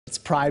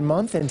Pride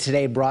Month, and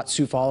today brought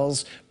Sioux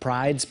Falls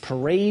Pride's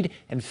parade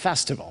and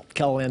festival.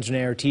 KELOLAND's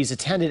Renee Ortiz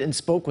attended and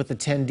spoke with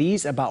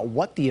attendees about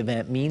what the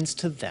event means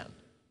to them.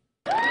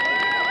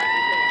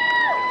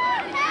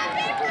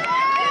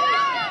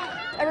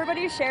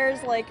 Everybody shares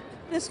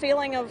this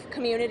feeling of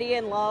community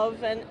and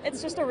love, and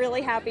it's just a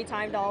really happy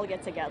time to all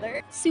get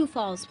together. Sioux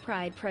Falls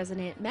Pride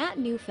President Matt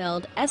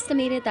Neufeld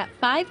estimated that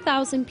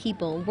 5,000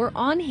 people were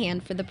on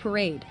hand for the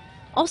parade,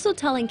 also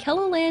telling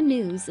KELOLAND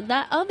News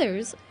that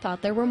others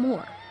thought there were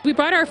more. We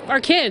brought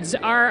our kids,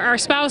 our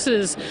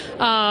spouses,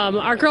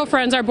 our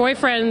girlfriends, our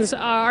boyfriends,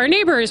 our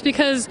neighbors,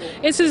 because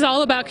this is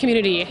all about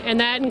community, and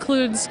that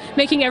includes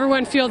making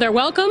everyone feel they're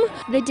welcome.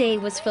 The day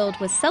was filled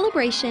with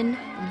celebration,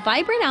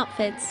 vibrant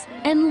outfits,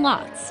 and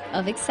lots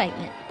of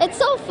excitement. It's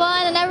so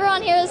fun, and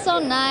everyone here is so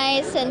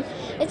nice, and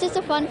it's just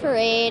a fun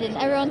parade, and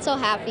everyone's so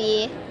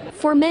happy.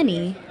 For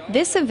many,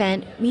 this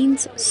event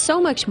means so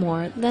much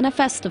more than a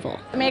festival.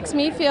 It makes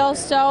me feel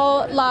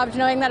so loved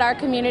knowing that our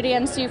community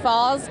in Sioux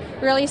Falls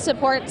really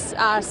supports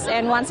us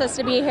and wants us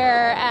to be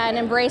here and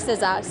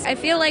embraces us. I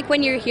feel like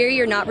when you're here,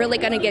 you're not really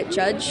going to get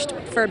judged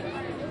for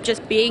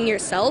just being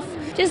yourself.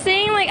 Just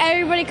seeing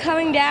everybody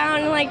coming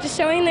down and just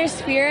showing their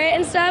spirit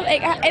and stuff,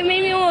 it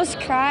made me almost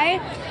cry.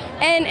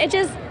 And it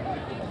just,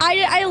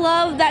 I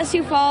love that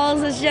Sioux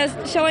Falls is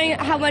just showing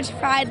how much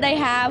pride they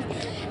have.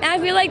 And I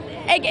feel like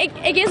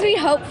it gives me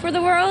hope for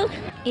the world.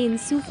 In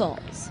Sioux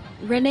Falls,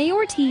 Renee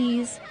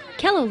Ortiz,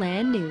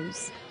 KELOLAND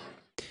News.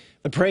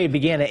 The parade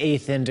began at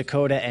 8th and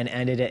Dakota and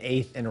ended at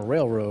 8th and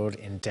Railroad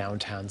in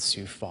downtown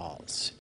Sioux Falls.